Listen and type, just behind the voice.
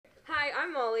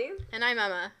I'm Molly. And I'm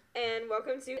Emma. And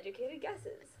welcome to Educated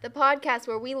Guesses, the podcast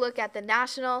where we look at the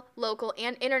national, local,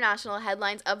 and international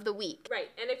headlines of the week. Right,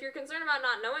 and if you're concerned about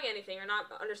not knowing anything or not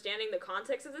understanding the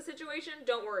context of the situation,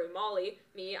 don't worry, Molly,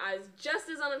 me, I was just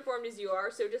as uninformed as you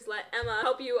are, so just let Emma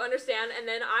help you understand, and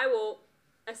then I will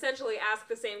essentially ask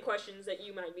the same questions that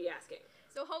you might be asking.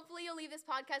 So hopefully you'll leave this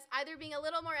podcast either being a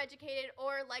little more educated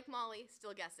or, like Molly,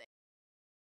 still guessing.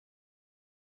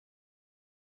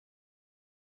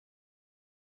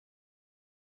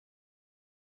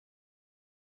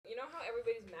 You know how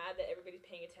everybody's mad that everybody's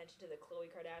paying attention to the Khloe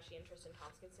Kardashian Tristan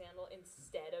Thompson scandal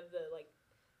instead of the,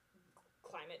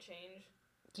 climate change?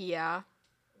 Yeah.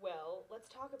 Well, let's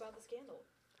talk about the scandal.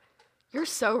 You're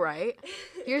so right.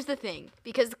 Here's the thing.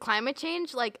 Because climate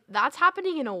change, that's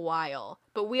happening in a while.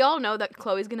 But we all know that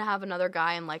Khloe's going to have another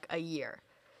guy in, a year.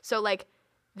 So,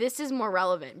 this is more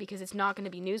relevant because it's not going to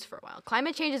be news for a while.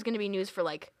 Climate change is going to be news for,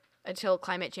 until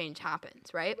climate change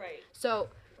happens, right? Right. So,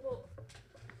 well,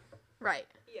 right.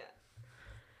 Yeah.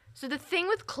 So the thing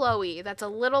with Khloe that's a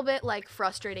little bit,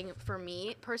 frustrating for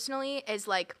me personally is,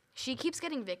 she keeps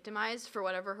getting victimized for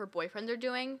whatever her boyfriends are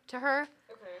doing to her.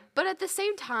 Okay. But at the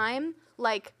same time,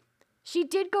 she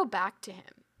did go back to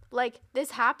him.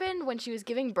 This happened when she was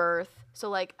giving birth,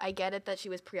 so, I get it that she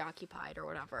was preoccupied or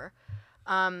whatever.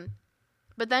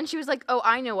 But then she was like, oh,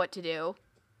 I know what to do.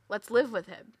 Let's live with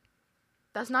him.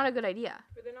 That's not a good idea.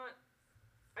 But they're not...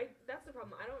 That's the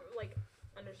problem. I don't,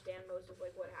 understand most of,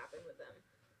 what happened with them.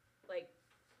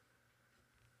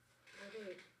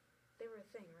 They were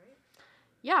a thing, right?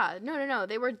 Yeah, no.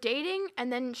 They were dating,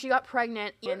 and then she got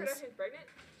pregnant. Khloe Kardashian's pregnant?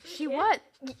 She what?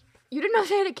 You didn't know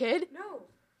they had a kid? No.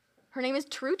 Her name is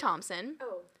True Thompson.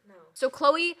 Oh, no. So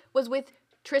Khloe was with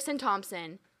Tristan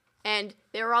Thompson, and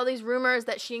there were all these rumors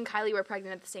that she and Kylie were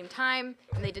pregnant at the same time,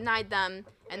 and they denied them.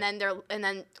 And then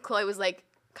Khloe was like,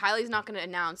 Kylie's not going to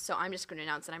announce, so I'm just going to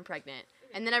announce that I'm pregnant.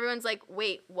 And then everyone's like,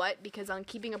 wait, what? Because on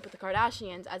Keeping Up with the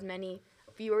Kardashians, as many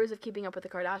viewers of Keeping Up with the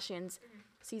Kardashians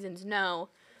seasons know,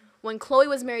 when Khloe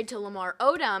was married to Lamar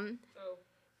Odom,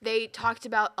 they talked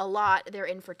about a lot their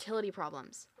infertility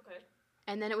problems. Okay.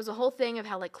 And then it was a whole thing of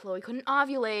how, Khloe couldn't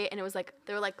ovulate, and it was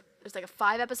there's a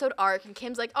 5-episode arc, and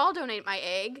Kim's like, I'll donate my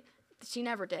egg. She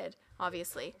never did,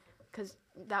 obviously, because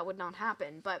that would not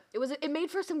happen. But it made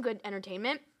for some good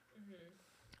entertainment. Mm-hmm.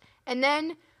 And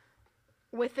then,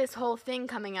 with this whole thing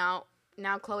coming out,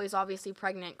 now Khloe's obviously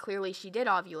pregnant. Clearly, she did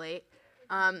ovulate.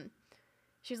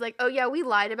 She's like, oh, yeah, we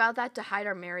lied about that to hide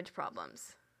our marriage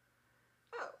problems.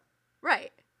 Oh.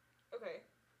 Right. Okay.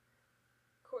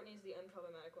 Courtney's the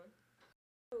unproblematic one.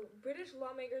 Oh, British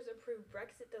lawmakers approve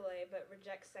Brexit delay but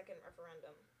reject second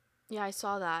referendum. Yeah, I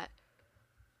saw that.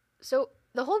 So,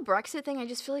 the whole Brexit thing, I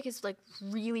just feel like is,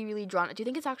 really, really drawn. Do you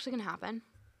think it's actually going to happen?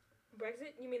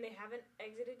 Brexit? You mean they haven't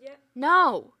exited yet?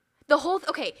 No.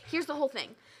 Okay, here's the whole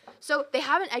thing. So they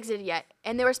haven't exited yet,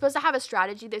 and they were supposed to have a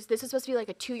strategy. This is supposed to be a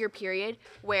 2-year period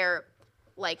where,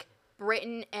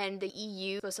 Britain and the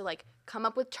EU are supposed to, come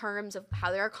up with terms of how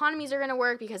their economies are going to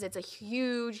work, because it's a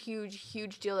huge, huge,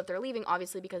 huge deal that they're leaving,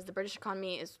 obviously, because the British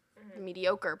economy is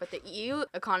mediocre, but the EU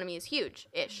economy is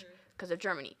huge-ish because of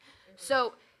Germany. Mm-hmm.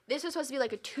 So this is supposed to be, a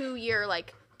 2-year,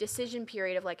 decision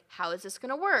period of, how is this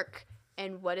going to work?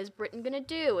 And what is Britain going to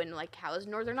do? And, how is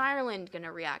Northern Ireland going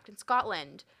to react? And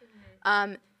Scotland?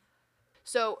 Mm-hmm.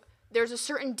 So there's a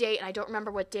certain date, and I don't remember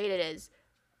what date it is,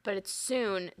 but it's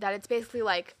soon, that it's basically,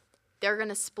 they're going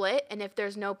to split, and if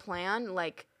there's no plan,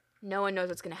 no one knows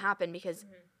what's going to happen, because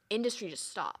industry just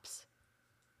stops.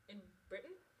 In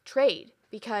Britain? Trade.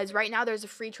 Because right now there's a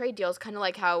free trade deal. It's kind of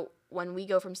like how when we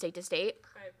go from state to state,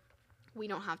 right, we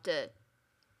don't have to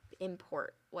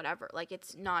import whatever.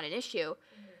 It's not an issue.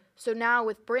 Mm-hmm. So now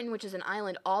with Britain, which is an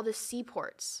island, all the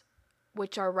seaports,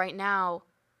 which are right now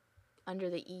under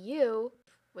the EU,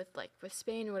 with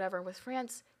Spain or whatever, with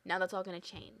France, now that's all going to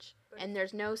change. And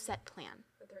there's no set plan.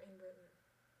 But they're in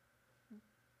Britain.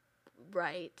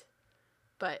 Right.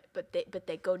 But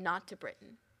they go not to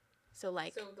Britain. So So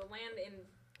the land in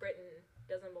Britain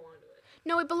doesn't belong to it.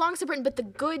 No, it belongs to Britain, but the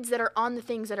goods that are on the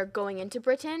things that are going into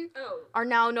Britain are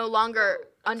now no longer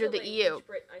under the EU.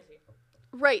 I see.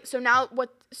 Right. So now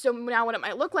what it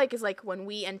might look like is when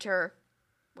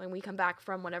we come back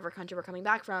from whatever country we're coming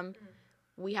back from,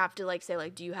 we have to say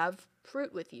do you have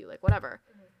fruit with you? Whatever.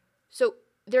 Mm-hmm. So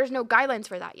there's no guidelines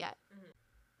for that yet.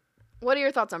 Mm-hmm. What are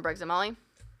your thoughts on Brexit, Molly?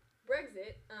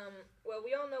 Brexit, well,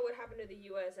 we all know what happened to the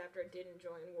U.S. after it didn't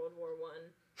join World War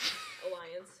I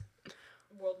alliance,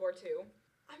 World War II.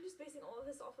 I'm just basing all of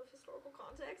this off of historical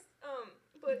context.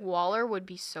 But Waller would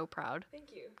be so proud.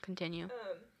 Thank you. Continue.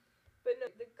 But no,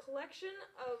 the collection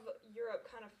of Europe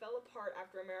kind of fell apart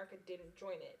after America didn't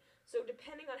join it. So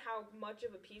depending on how much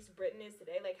of a piece Britain is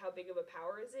today, like how big of a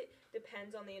power is it,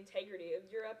 depends on the integrity of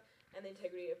Europe and the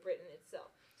integrity of Britain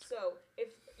itself. So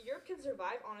if Europe can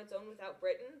survive on its own without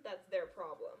Britain, that's their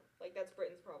problem. Like that's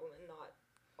Britain's problem and not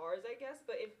ours, I guess.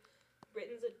 But if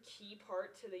Britain's a key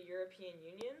part to the European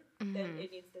Union, then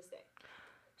it needs to stay.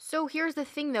 So here's the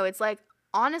thing, though. It's like,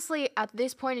 honestly, at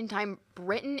this point in time,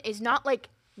 Britain is not, like,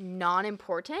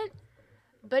 non-important,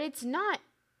 but it's not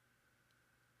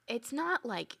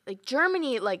like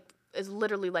Germany, like, is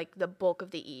literally, like, the bulk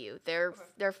of the EU. They're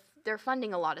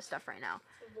funding a lot of stuff right now.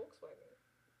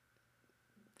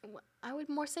 The Volkswagen. I would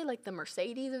more say, like, the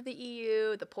Mercedes of the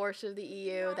EU, the Porsche of the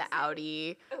EU, No, the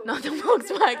Audi, Oh, not the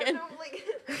Volkswagen. No, like,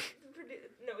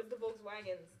 no, it's the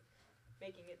Volkswagens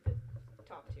making it the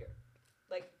top tier.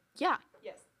 Like, Yeah.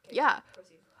 yes. Okay, Yeah.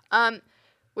 proceed.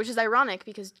 Which is ironic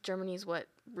because Germany's what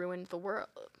ruined the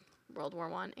World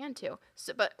War I and II.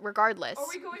 So, but regardless. Are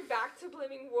we going back to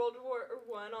blaming World War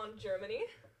I on Germany?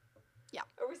 Yeah.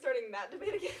 Are we starting that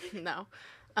debate again? No.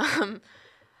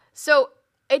 So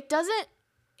it doesn't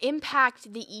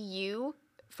impact the EU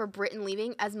for Britain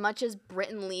leaving as much as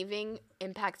Britain leaving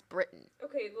impacts Britain.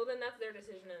 Okay, well then that's their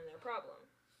decision and their problem.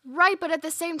 Right, but at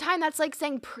the same time, that's like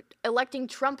saying electing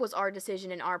Trump was our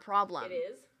decision and our problem. It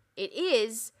is. It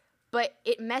is, but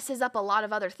it messes up a lot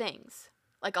of other things.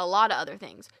 Like a lot of other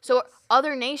things. So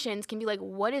other nations can be like,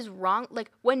 what is wrong?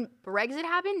 Like when Brexit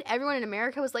happened, everyone in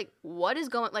America was like, what is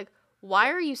going, like,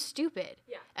 why are you stupid?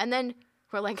 Yeah. And then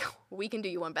we're like, we can do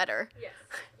you one better. Yes.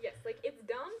 Yes. Like it's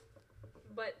dumb,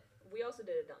 but we also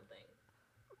did a dumb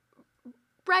thing.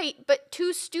 Right, but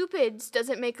two stupids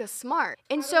doesn't make us smart.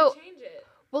 And How so, do we change it?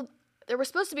 well, there was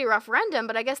supposed to be a referendum,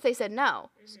 but I guess they said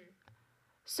no. Mm-hmm.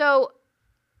 So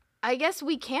I guess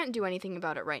we can't do anything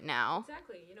about it right now.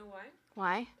 Exactly. You know why?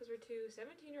 Why? Because we're two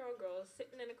 17-year-old girls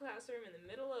sitting in a classroom in the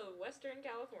middle of Western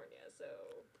California, so...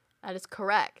 That is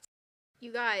correct.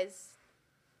 You guys,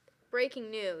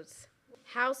 breaking news.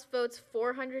 House votes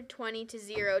 420 to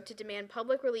 0 to demand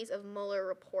public release of Mueller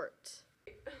report.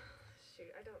 Shoot,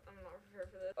 I'm not prepared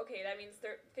for this. Okay, that means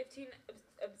 15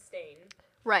 abstain.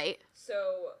 Right.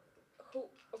 So,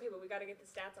 okay, but we gotta get the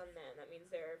stats on them. That means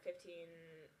there are 15,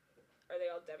 are they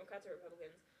all Democrats or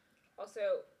Republicans?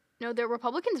 Also... No, the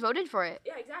Republicans voted for it.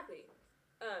 Yeah, exactly.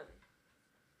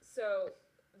 So,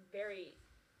 very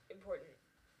important.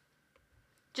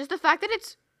 Just the fact that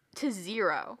it's to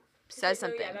 0 says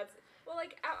something. No, yeah, that's... Well,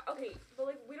 like, okay, but,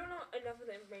 like, we don't know enough of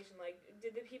the information. Like,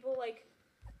 did the people, like,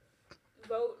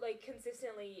 vote, like,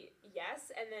 consistently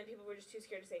yes, and then people were just too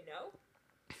scared to say no?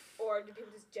 Or did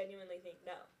people just genuinely think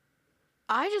no?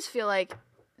 I just feel like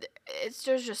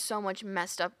there's just so much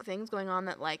messed up things going on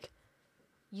that, like,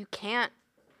 you can't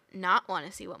not want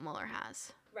to see what Mueller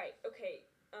has. Right, okay.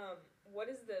 What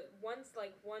is the 1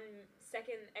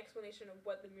 second explanation of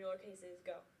what the Mueller case is?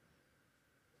 Go.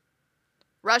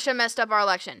 Russia messed up our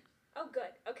election. Oh, good.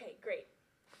 Okay, great.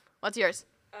 What's yours?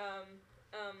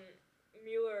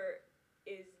 Mueller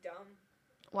is dumb.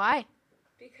 Why?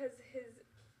 Because his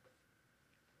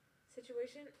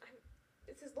situation,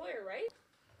 it's his lawyer, right?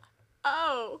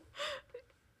 Oh.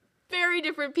 Very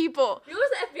different people. Mueller's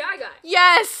the FBI guy.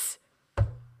 Yes!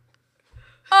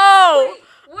 Oh! Wait,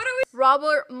 what are we...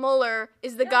 Robert Mueller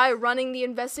is the Yes. guy running the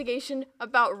investigation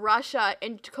about Russia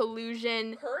and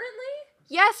collusion. Currently?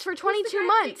 Yes, for Who's the 22 guy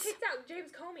months. They kicked out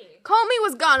James Comey. Comey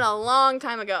was gone a long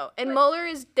time ago. And But-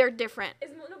 Mueller they're different. But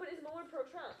is Mueller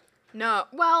pro-Trump? No.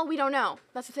 Well, we don't know.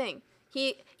 That's the thing.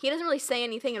 He doesn't really say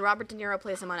anything, and Robert De Niro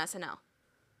plays him on SNL.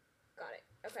 Got it.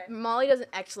 Okay. Molly does an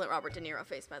excellent Robert De Niro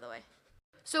face, by the way.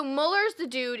 So Mueller's the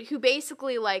dude who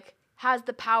basically, like, has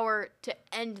the power to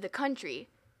end the country,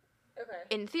 Okay.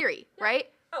 in theory, Yeah.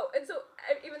 right? Oh, and so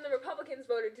even the Republicans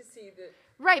voted to see the...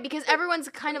 Right, because everyone's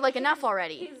kind of like enough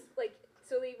already.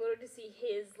 So they voted to see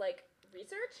his, like,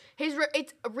 research?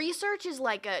 It's research is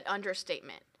like an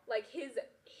understatement. Like, his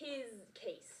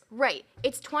case. Right.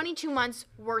 It's 22 months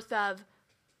worth of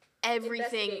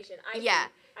everything. Investigation. Yeah.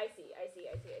 I see.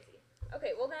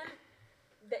 Okay, well then,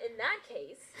 in that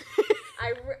case,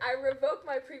 I revoke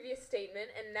my previous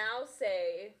statement and now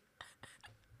say...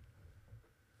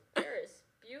 Ferris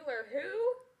Bueller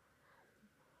who?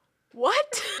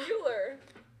 What? Bueller.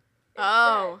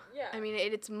 Oh. Yeah. I mean,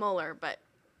 it's Mueller, but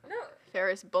No.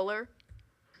 Ferris Bueller.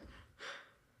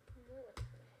 Mueller.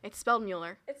 It's spelled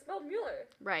Mueller. It's spelled Mueller.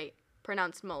 Right.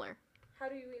 Pronounced Mueller. How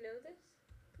do we know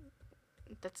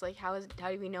this? That's like, how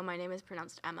do we know my name is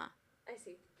pronounced Emma? I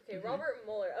see. Okay, Mhm. Robert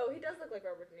Mueller. Oh, he does look like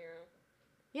Robert De Niro.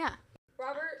 Yeah.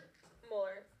 Robert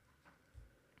Mueller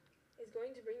is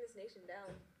going to bring this nation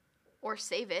down. Or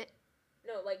save it.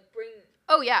 No, like bring...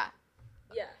 Oh, yeah.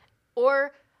 Yeah.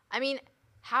 Or, I mean,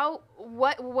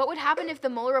 What would happen if the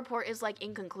Mueller report is, like,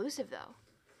 inconclusive, though?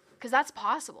 Because that's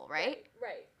possible, right?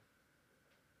 Right.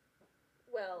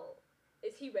 Well,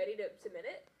 is he ready to submit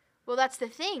it? Well, that's the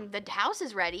thing. The House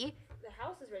is ready. The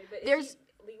House is ready, but There's- is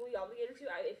he legally obligated to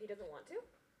if he doesn't want to?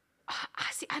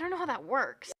 See, I don't know how that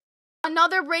works.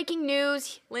 Another breaking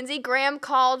news. Lindsey Graham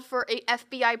called for a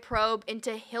FBI probe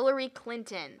into Hillary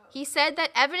Clinton. He said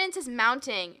that evidence is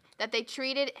mounting that they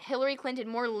treated Hillary Clinton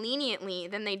more leniently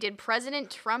than they did President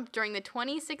Trump during the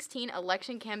 2016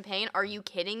 election campaign. Are you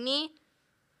kidding me?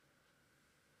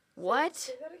 What?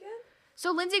 Say that again?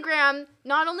 So Lindsey Graham,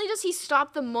 not only does he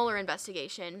stop the Mueller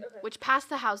investigation, Okay. which passed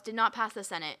the House, did not pass the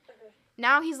Senate, Okay.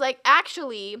 now he's like,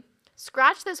 actually,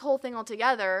 scratch this whole thing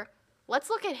altogether. Let's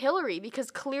look at Hillary,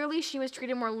 because clearly she was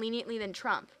treated more leniently than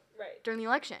Trump Right. during the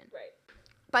election Right.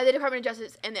 by the Department of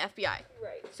Justice and the FBI.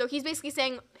 Right. So he's basically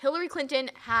saying Hillary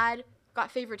Clinton got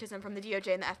favoritism from the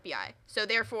DOJ and the FBI. So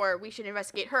therefore, we should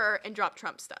investigate her and drop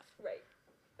Trump stuff. Right.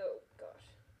 Oh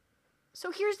gosh.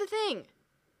 So here's the thing.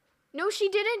 No, she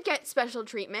didn't get special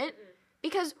treatment,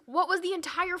 because what was the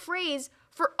entire phrase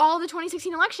for all the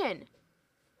 2016 election?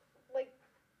 Like,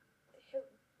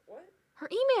 what? Her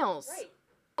emails. Right.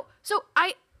 So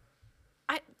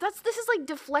this is like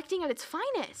deflecting at its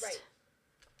finest. Right.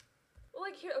 Well,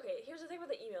 like, here's the thing about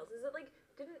the emails. Is it like,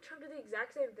 didn't Trump do the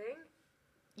exact same thing?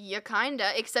 Yeah,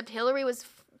 kinda, except Hillary was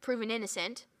proven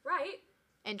innocent, Right.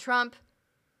 and Trump,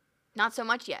 not so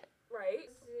much yet. Right.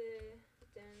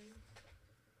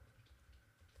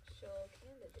 Presidential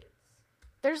candidates.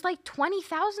 There's like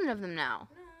 20,000 of them now.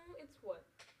 No, it's what?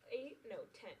 8? No,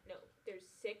 10. No, there's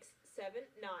 6, 7,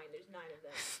 9. There's 9 of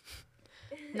them.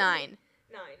 9.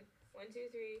 9. 1, 2,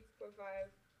 3, 4, 5,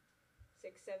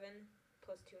 6, 7,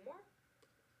 plus 2 more.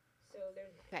 So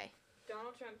there's 9. Okay.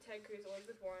 Donald Trump, Ted Cruz,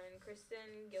 Elizabeth Warren,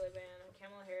 Kristen Gillibrand,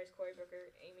 Kamala Harris, Cory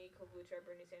Booker, Amy Klobuchar,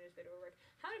 Bernie Sanders, Beto O'Rourke.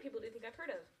 How many people do you think I've heard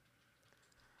of?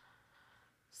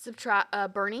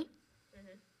 Bernie,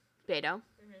 Mhm. Beto,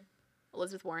 Mhm.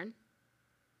 Elizabeth Warren.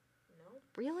 No.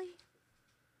 Really?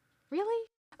 Really?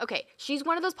 Okay, she's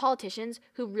one of those politicians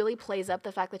who really plays up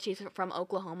the fact that she's from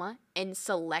Oklahoma in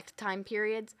select time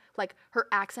periods. Like, her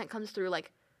accent comes through,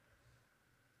 like,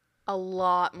 a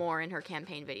lot more in her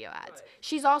campaign video ads. Right.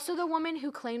 She's also the woman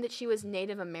who claimed that she was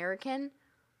Native American.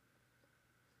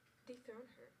 Dethrone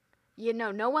her. You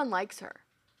know, no one likes her.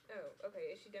 Oh,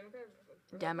 okay. Is she Democrat? Or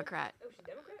Republican? Democrat. Oh, she's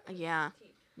Democrat? Yeah.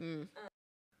 T.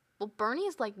 Well, Bernie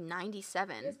is like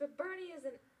 97. Yes, but Bernie is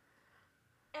an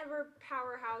ever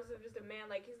powerhouse of just a man.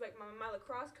 Like, he's like my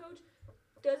lacrosse coach.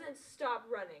 Doesn't stop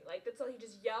running. Like, that's all. He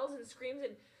just yells and screams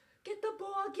and get the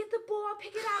ball,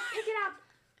 pick it up.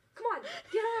 Come on,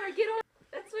 get on her, get on.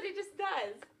 That's what he just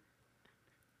does.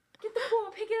 Get the ball,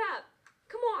 pick it up.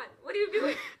 Come on, what are you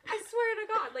doing? I swear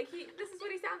to God, like this is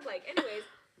what he sounds like. Anyways,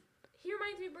 he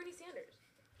reminds me of Bernie Sanders.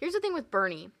 Here's the thing with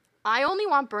Bernie. I only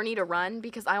want Bernie to run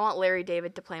because I want Larry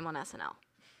David to play him on SNL.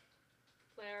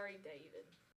 Larry David.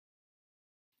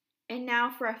 And now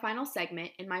for our final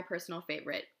segment and my personal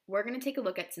favorite. We're going to take a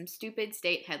look at some stupid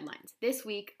state headlines. This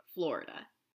week, Florida.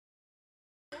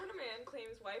 Florida man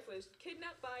claims wife was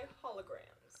kidnapped by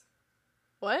holograms.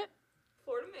 What?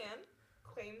 Florida man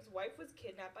claims wife was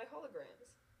kidnapped by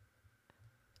holograms.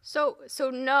 So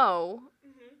no.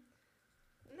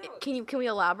 Mm-hmm. No. Can we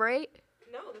elaborate?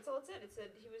 No, that's all it said. It said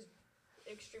he was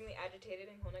extremely agitated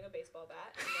and holding a baseball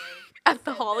bat. And then At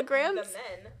the holograms? The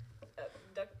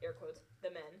men, air quotes,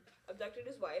 the men, abducted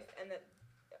his wife, and that,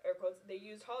 air quotes, they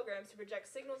used holograms to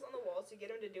project signals on the walls to get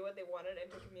him to do what they wanted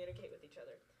and to communicate with each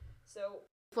other. So,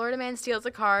 Florida man steals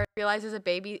a car, realizes a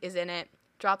baby is in it,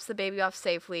 drops the baby off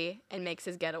safely, and makes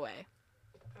his getaway.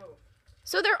 oh,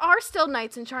 So there are still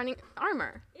knights in shining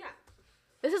armor. yeah,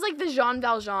 This is like the Jean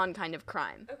Valjean kind of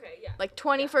crime. okay, yeah. Like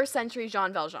 21st century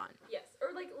Jean Valjean. Yes,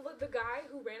 or like the guy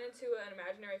who ran into an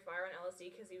imaginary fire on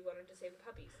LSD because he wanted to save the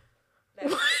puppies.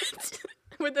 What?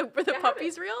 Were the That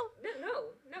puppies happened. real?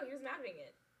 No, he was imagining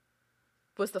it.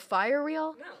 Was the fire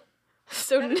real? No.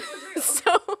 So None of it was real.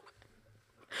 so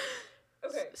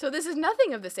Okay. so this is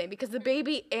nothing of the same because the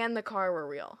baby and the car were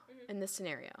real in this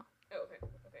scenario. Oh, okay.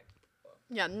 Well,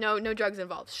 Yeah, no drugs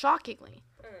involved. Shockingly.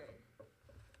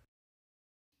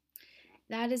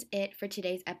 That is it for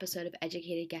today's episode of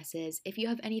Educated Guesses. If you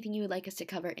have anything you would like us to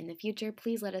cover in the future,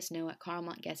 please let us know at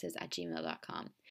carlmontguesses@gmail.com.